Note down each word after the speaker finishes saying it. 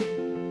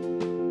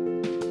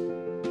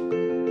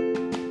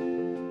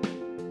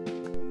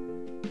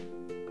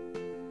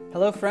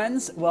Hello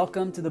friends,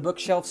 welcome to the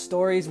Bookshelf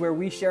Stories, where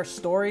we share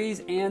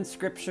stories and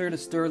scripture to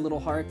stir little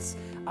hearts.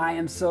 I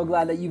am so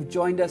glad that you've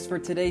joined us for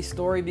today's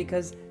story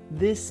because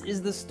this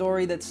is the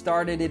story that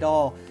started it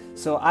all.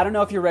 So I don't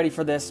know if you're ready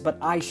for this, but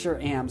I sure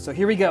am. So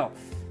here we go.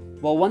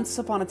 Well, once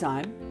upon a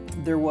time,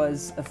 there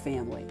was a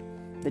family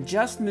that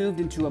just moved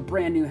into a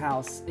brand new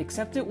house,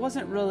 except it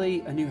wasn't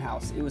really a new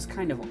house. It was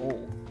kind of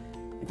old.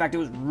 In fact, it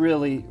was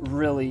really,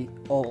 really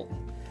old.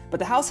 But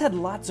the house had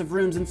lots of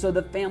rooms, and so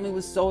the family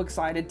was so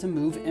excited to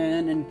move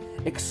in and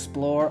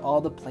explore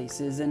all the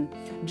places. And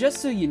just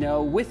so you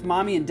know, with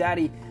Mommy and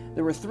Daddy,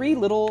 there were 3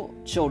 little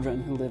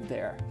children who lived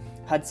there: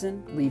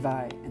 Hudson,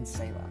 Levi, and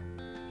Selah.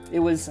 It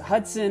was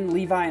Hudson,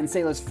 Levi, and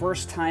Selah's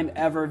first time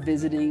ever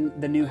visiting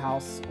the new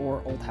house,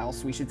 or old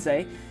house, we should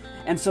say.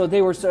 And so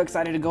they were so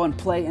excited to go and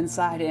play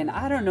inside. And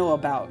I don't know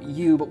about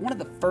you, but one of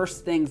the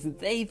first things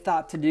they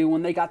thought to do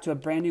when they got to a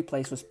brand new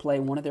place was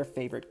play one of their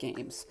favorite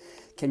games.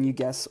 Can you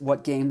guess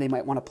what game they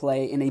might want to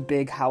play in a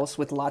big house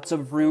with lots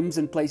of rooms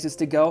and places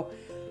to go?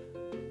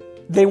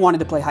 They wanted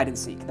to play hide and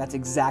seek. That's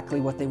exactly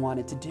what they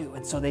wanted to do.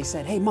 And so they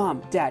said, "Hey,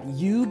 Mom, Dad,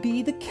 you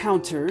be the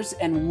counters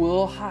and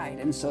we'll hide."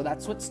 And so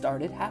that's what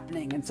started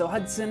happening. And so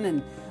Hudson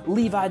and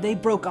Levi, they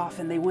broke off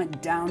and they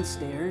went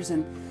downstairs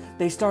and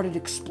they started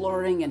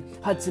exploring, and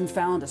Hudson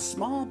found a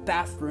small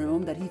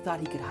bathroom that he thought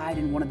he could hide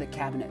in one of the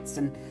cabinets.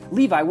 And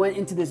Levi went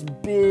into this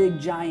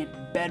big, giant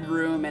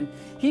bedroom, and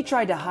he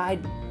tried to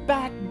hide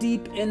back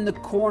deep in the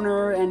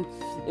corner, and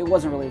it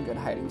wasn't really a good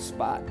hiding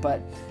spot.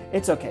 But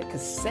it's okay,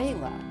 because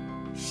Selah,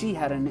 she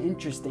had an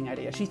interesting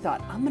idea. She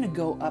thought, I'm going to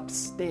go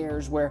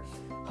upstairs where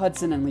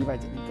Hudson and Levi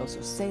didn't go.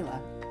 So Selah,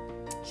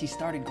 she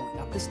started going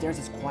up the stairs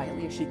as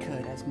quietly as she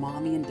could as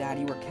Mommy and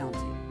Daddy were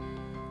counting.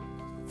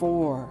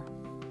 4,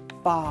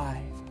 5,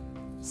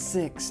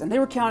 6, and they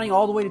were counting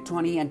all the way to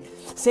 20, and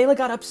Selah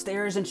got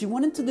upstairs and she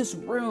went into this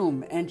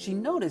room, and she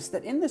noticed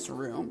that in this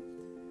room,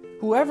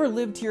 whoever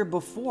lived here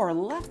before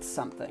left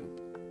something.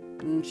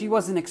 And she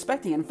wasn't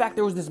expecting it. In fact,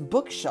 there was this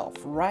bookshelf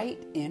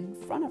right in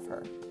front of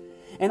her.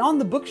 And on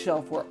the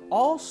bookshelf were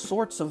all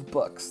sorts of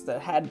books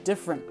that had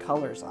different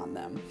colors on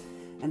them.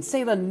 And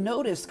Selah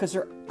noticed because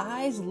her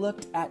eyes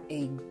looked at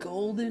a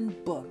golden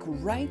book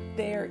right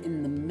there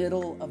in the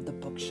middle of the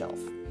bookshelf.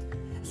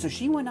 So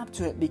she went up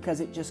to it because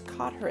it just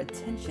caught her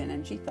attention,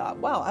 and she thought,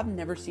 wow, I've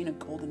never seen a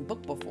golden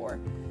book before.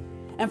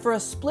 And for a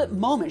split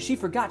moment, she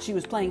forgot she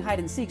was playing hide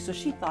and seek, so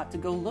she thought to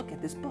go look at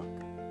this book.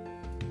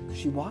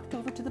 She walked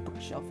over to the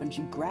bookshelf and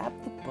she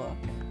grabbed the book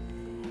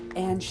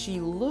and she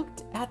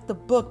looked at the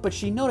book, but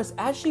she noticed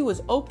as she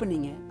was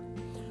opening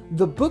it,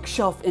 the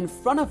bookshelf in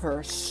front of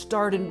her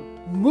started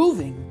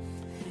moving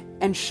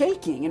and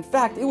shaking. In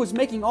fact, it was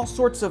making all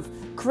sorts of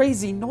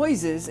crazy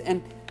noises,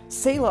 and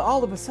Selah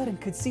all of a sudden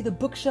could see the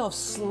bookshelf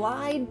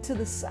slide to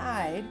the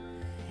side,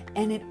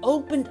 and it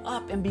opened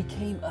up and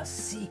became a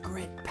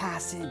secret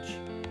passage.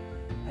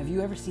 Have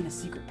you ever seen a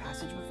secret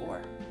passage before?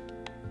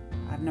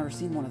 I've never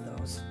seen one of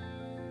those.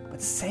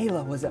 But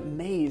Selah was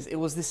amazed. It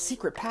was this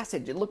secret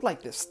passage. It looked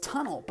like this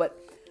tunnel,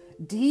 but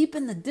deep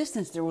in the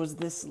distance there was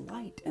this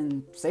light.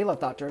 And Selah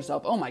thought to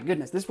herself, oh my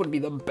goodness, this would be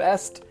the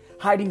best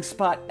hiding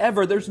spot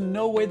ever. There's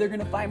no way they're going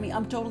to find me.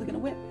 I'm totally going to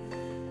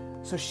win.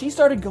 So she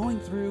started going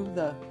through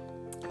the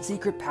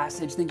secret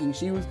passage thinking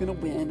she was going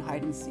to win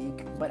hide and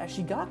seek. But as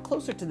she got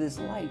closer to this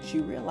light, she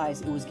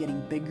realized it was getting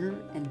bigger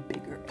and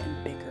bigger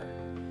and bigger.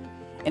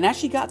 And as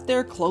she got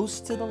there close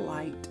to the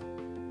light,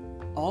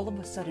 all of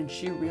a sudden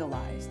she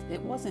realized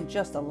it wasn't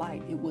just a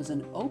light, it was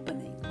an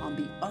opening on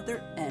the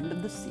other end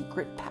of the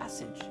secret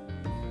passage.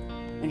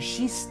 And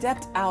she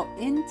stepped out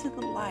into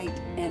the light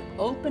and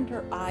opened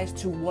her eyes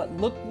to what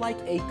looked like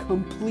a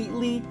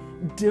completely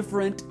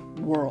different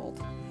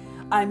world.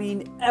 I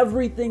mean,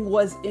 everything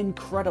was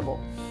incredible.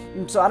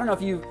 And so I don't know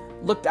if you've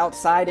looked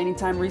outside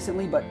anytime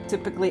recently, but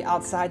typically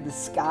outside the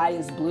sky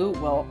is blue.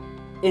 Well,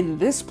 in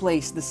this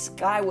place, the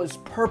sky was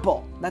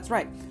purple. That's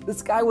right. The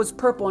sky was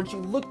purple, and she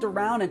looked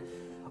around, and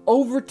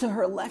over to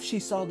her left, she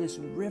saw this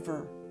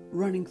river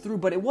running through,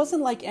 but it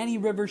wasn't like any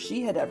river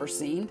she had ever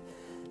seen.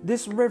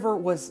 This river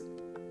was,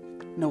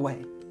 no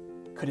way,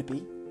 could it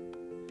be?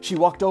 She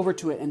walked over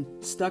to it and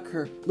stuck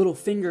her little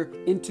finger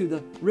into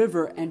the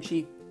river, and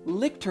she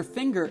licked her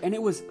finger, and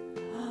it was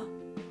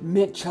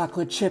mint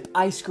chocolate chip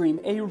ice cream,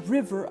 a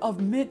river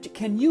of mint.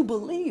 Can you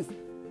believe?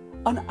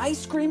 An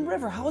ice cream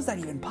river? How is that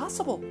even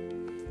possible?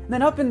 And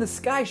then up in the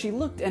sky, she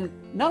looked, and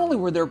not only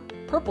were there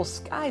purple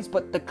skies,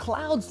 but the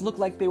clouds looked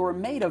like they were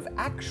made of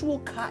actual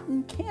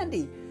cotton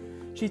candy.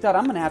 She thought,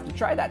 I'm going to have to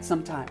try that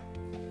sometime.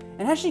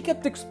 And as she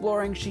kept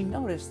exploring, she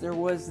noticed there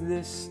was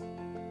this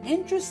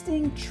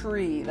interesting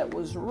tree that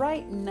was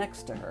right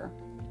next to her.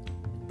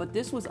 But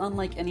this was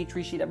unlike any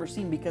tree she'd ever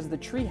seen because the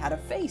tree had a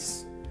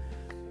face.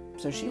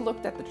 So she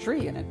looked at the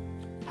tree, and it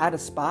had a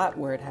spot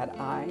where it had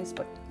eyes,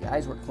 but the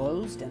eyes were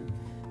closed, and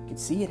you could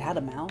see it had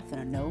a mouth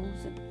and a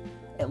nose, and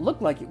it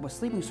looked like it was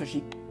sleeping. So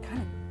she kind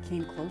of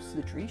came close to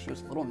the tree. She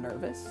was a little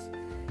nervous,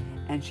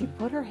 and she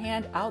put her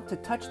hand out to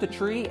touch the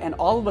tree, and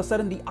all of a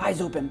sudden the eyes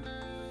opened.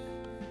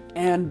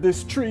 And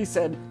this tree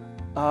said,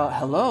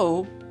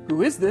 hello,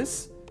 who is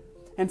this?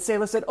 And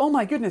Selah said, "Oh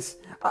my goodness,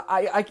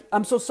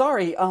 I'm so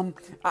sorry.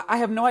 I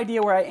have no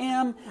idea where I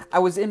am. I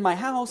was in my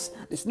house,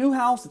 this new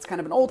house. It's kind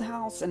of an old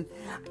house, and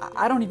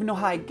I don't even know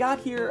how I got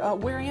here.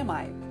 Where am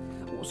I?"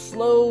 "Well,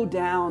 slow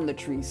down," the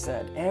tree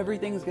said.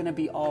 "Everything's going to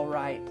be all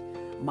right.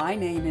 My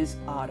name is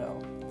Otto,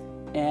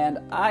 and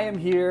I am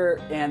here,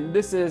 and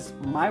this is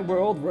my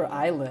world where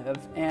I live.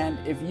 And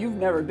if you've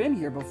never been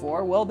here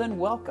before, well then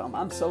welcome.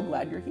 I'm so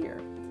glad you're here.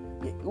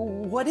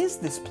 What is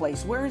this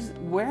place? Where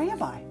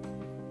am I?"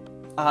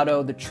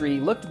 Otto, the tree,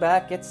 looked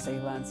back at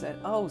Selah and said,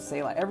 "Oh,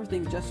 Selah,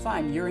 everything's just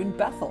fine. You're in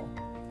Bethel.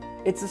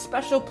 It's a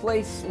special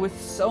place with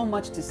so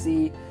much to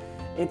see.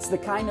 It's the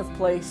kind of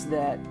place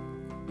that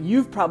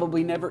you've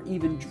probably never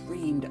even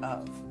dreamed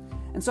of.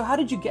 And so how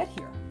did you get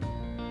here?"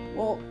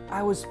 "Well,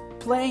 I was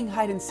playing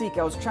hide and seek.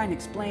 I was trying to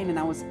explain, and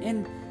I was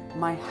in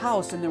my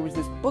house, and there was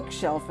this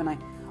bookshelf, and I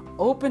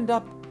opened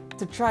up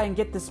to try and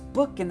get this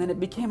book, and then it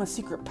became a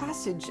secret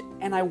passage,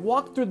 and I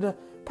walked through the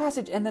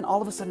passage, and then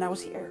all of a sudden I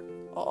was here."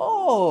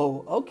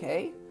 "Oh,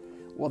 okay.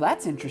 Well,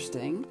 that's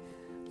interesting.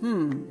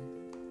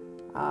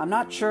 I'm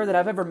not sure that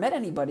I've ever met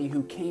anybody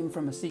who came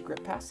from a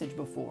secret passage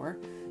before.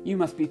 You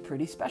must be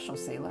pretty special,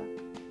 Selah."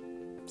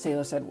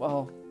 Selah said,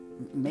 "Well,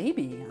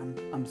 maybe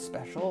I'm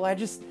special.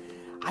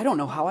 I don't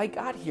know how I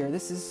got here.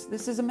 This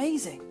is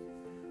amazing."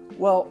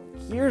 "Well,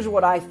 here's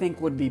what I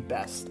think would be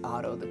best,"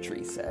 Otto the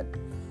tree said.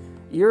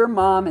 "Your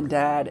mom and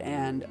dad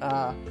and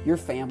your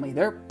family,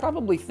 they're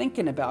probably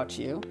thinking about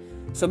you.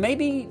 So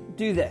maybe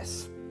do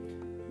this.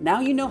 Now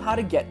you know how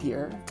to get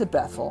here to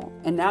Bethel,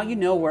 and now you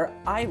know where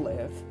I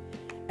live.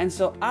 And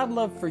so I'd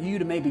love for you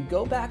to maybe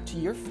go back to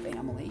your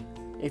family.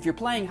 If you're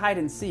playing hide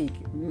and seek,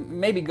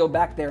 maybe go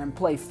back there and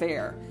play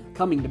fair.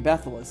 Coming to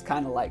Bethel is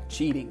kind of like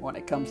cheating when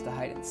it comes to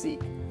hide and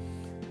seek.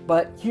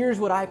 But here's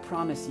what I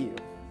promise you,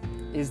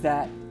 is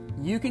that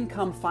you can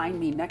come find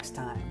me next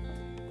time.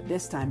 But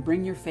this time,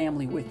 bring your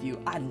family with you.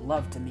 I'd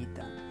love to meet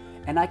them.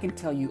 And I can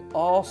tell you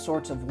all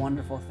sorts of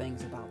wonderful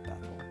things about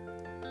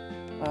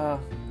Bethel."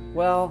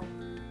 Well,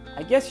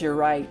 I guess you're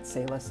right,"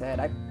 Selah said.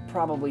 "I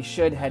probably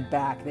should head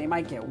back. They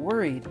might get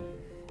worried.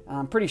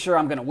 I'm pretty sure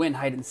I'm going to win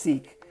hide and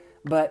seek.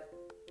 But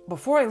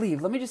before I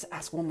leave, let me just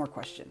ask one more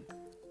question.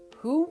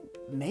 Who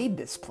made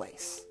this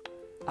place?"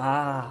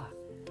 "Ah,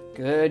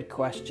 good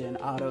question,"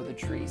 Otto the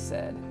tree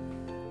said.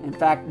 "In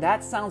fact,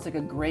 that sounds like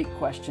a great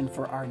question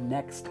for our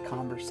next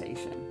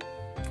conversation.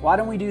 Why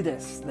don't we do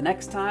this? The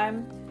next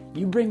time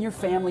you bring your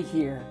family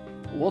here,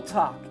 we'll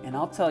talk, and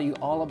I'll tell you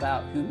all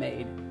about who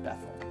made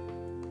Bethel."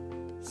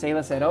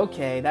 Selah said,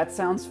 "Okay, that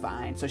sounds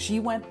fine." So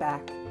she went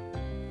back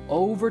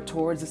over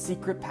towards the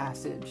secret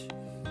passage.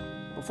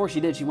 Before she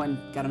did, she went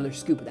and got another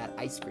scoop of that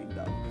ice cream,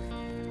 though.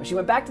 But she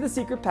went back to the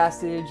secret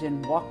passage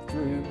and walked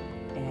through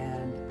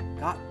and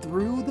got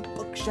through the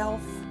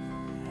bookshelf.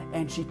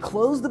 And she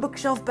closed the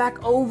bookshelf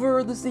back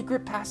over the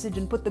secret passage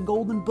and put the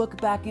golden book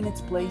back in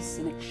its place,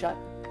 and it shut.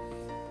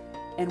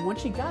 And when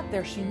she got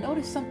there, she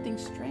noticed something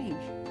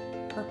strange.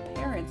 Her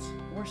parents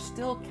were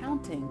still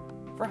counting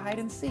for hide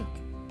and seek.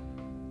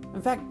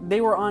 In fact,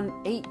 they were on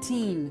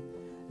 18,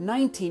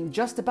 19,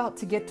 just about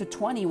to get to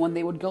 20 when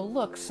they would go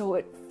look. So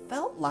it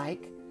felt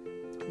like,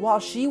 while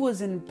she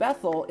was in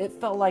Bethel, it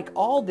felt like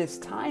all this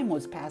time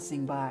was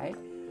passing by.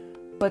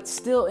 But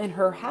still in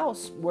her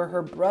house, where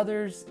her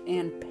brothers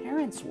and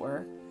parents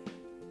were,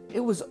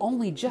 it was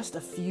only just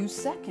a few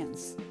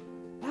seconds.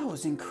 That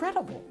was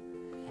incredible.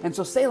 And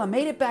so Selah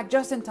made it back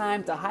just in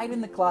time to hide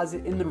in the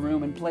closet in the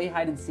room and play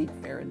hide and seek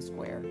fair and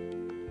square.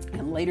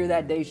 And later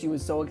that day, she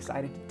was so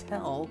excited to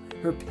tell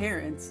her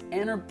parents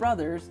and her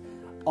brothers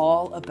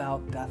all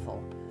about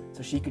Bethel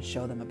so she could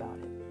show them about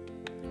it.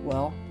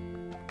 Well,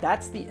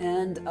 that's the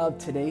end of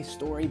today's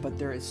story, but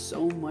there is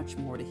so much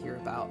more to hear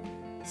about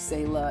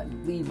Selah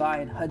and Levi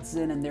and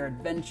Hudson and their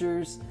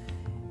adventures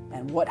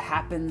and what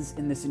happens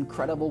in this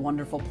incredible,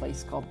 wonderful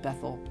place called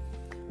Bethel.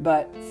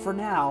 But for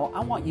now,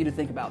 I want you to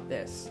think about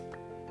this.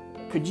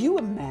 Could you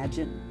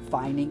imagine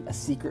finding a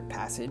secret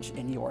passage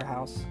in your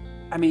house?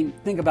 I mean,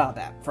 think about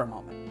that for a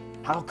moment.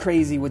 How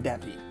crazy would that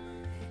be?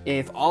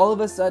 If all of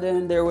a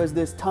sudden there was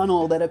this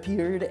tunnel that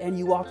appeared and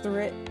you walked through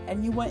it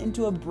and you went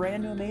into a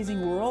brand new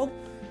amazing world,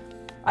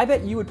 I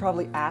bet you would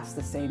probably ask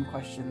the same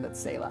question that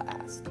Selah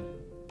asked.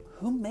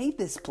 Who made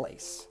this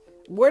place?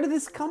 Where did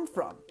this come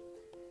from?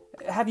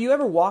 Have you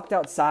ever walked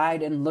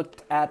outside and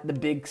looked at the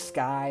big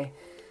sky,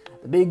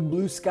 the big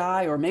blue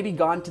sky, or maybe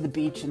gone to the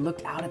beach and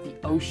looked out at the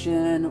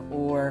ocean,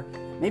 or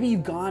maybe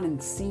you've gone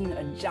and seen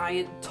a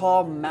giant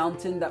tall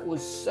mountain that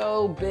was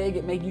so big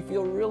it made you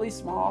feel really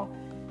small,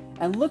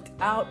 and looked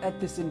out at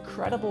this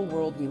incredible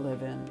world we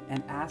live in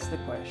and asked the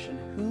question,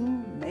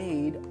 who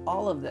made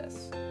all of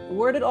this?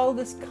 Where did all of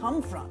this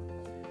come from?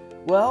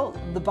 Well,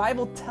 the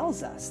Bible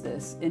tells us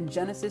this in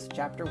Genesis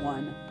chapter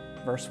 1,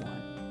 verse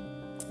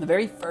 1. The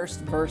very first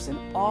verse in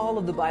all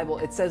of the Bible,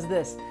 it says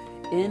this,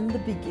 "In the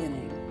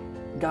beginning,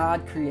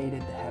 God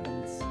created the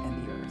heavens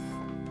and the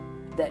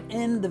earth." That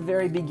in the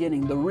very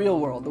beginning, the real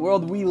world, the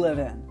world we live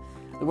in,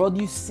 the world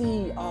you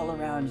see all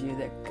around you,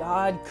 that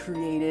God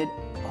created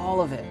all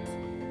of it,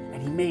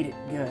 and He made it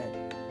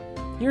good.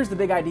 here's the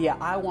big idea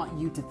I want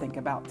you to think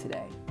about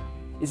today,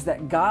 is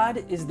that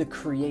God is the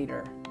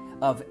creator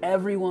of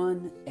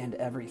everyone and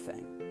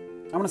everything.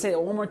 I'm going to say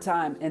it one more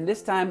time, and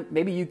this time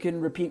maybe you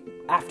can repeat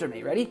after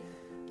me. Ready?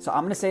 So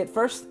I'm going to say it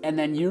first, and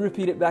then you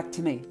repeat it back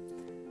to me.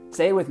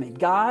 Say it with me.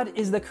 God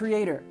is the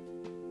creator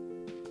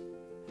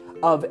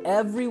of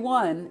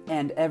everyone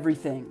and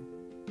everything.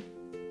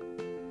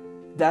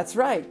 That's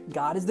right.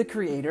 God is the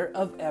creator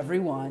of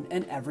everyone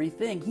and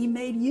everything. He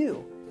made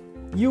you.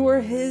 You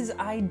were his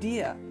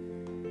idea.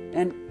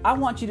 And I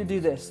want you to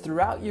do this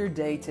throughout your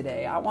day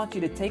today. I want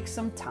you to take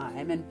some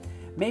time and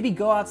maybe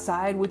go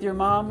outside with your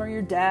mom or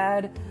your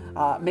dad,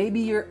 maybe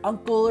your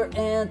uncle or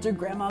aunt or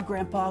grandma,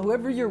 grandpa,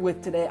 whoever you're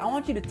with today. I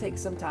want you to take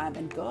some time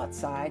and go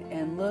outside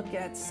and look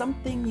at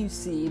something you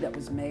see that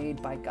was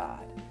made by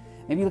God.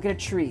 Maybe you look at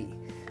a tree,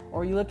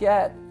 or you look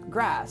at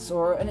grass,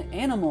 or an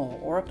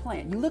animal, or a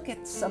plant. You look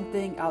at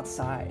something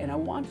outside, and I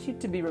want you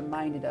to be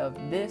reminded of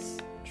this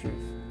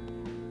truth,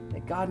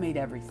 that God made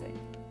everything,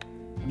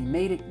 and he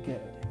made it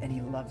good, and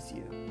he loves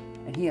you,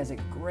 and he has a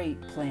great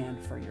plan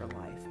for your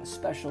life, a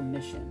special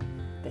mission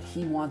that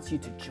he wants you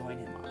to join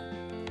him on.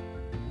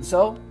 And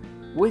so,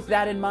 with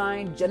that in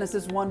mind,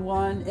 Genesis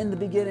 1:1, in the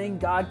beginning,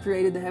 God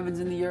created the heavens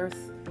and the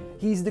earth.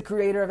 He's the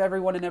creator of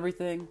everyone and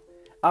everything.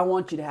 I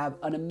want you to have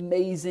an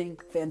amazing,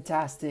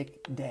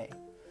 fantastic day.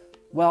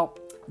 Well,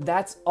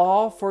 that's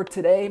all for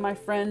today, my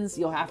friends.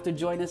 You'll have to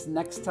join us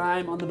next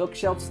time on the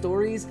Bookshelf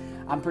Stories.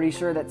 I'm pretty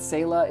sure that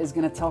Selah is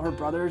going to tell her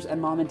brothers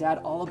and mom and dad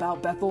all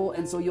about Bethel,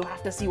 and so you'll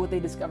have to see what they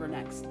discover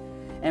next.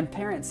 And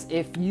parents,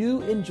 if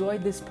you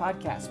enjoyed this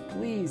podcast,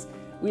 please,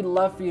 we'd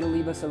love for you to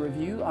leave us a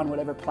review on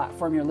whatever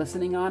platform you're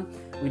listening on.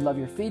 We'd love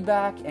your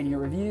feedback and your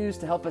reviews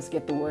to help us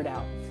get the word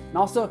out. And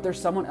also, if there's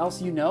someone else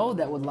you know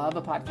that would love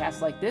a podcast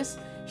like this,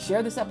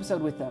 share this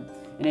episode with them.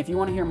 And if you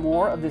want to hear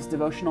more of this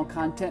devotional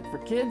content for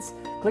kids,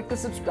 click the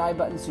subscribe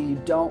button so you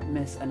don't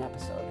miss an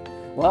episode.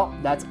 Well,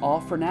 that's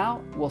all for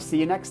now. We'll see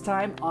you next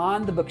time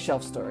on the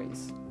Bookshelf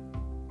Stories.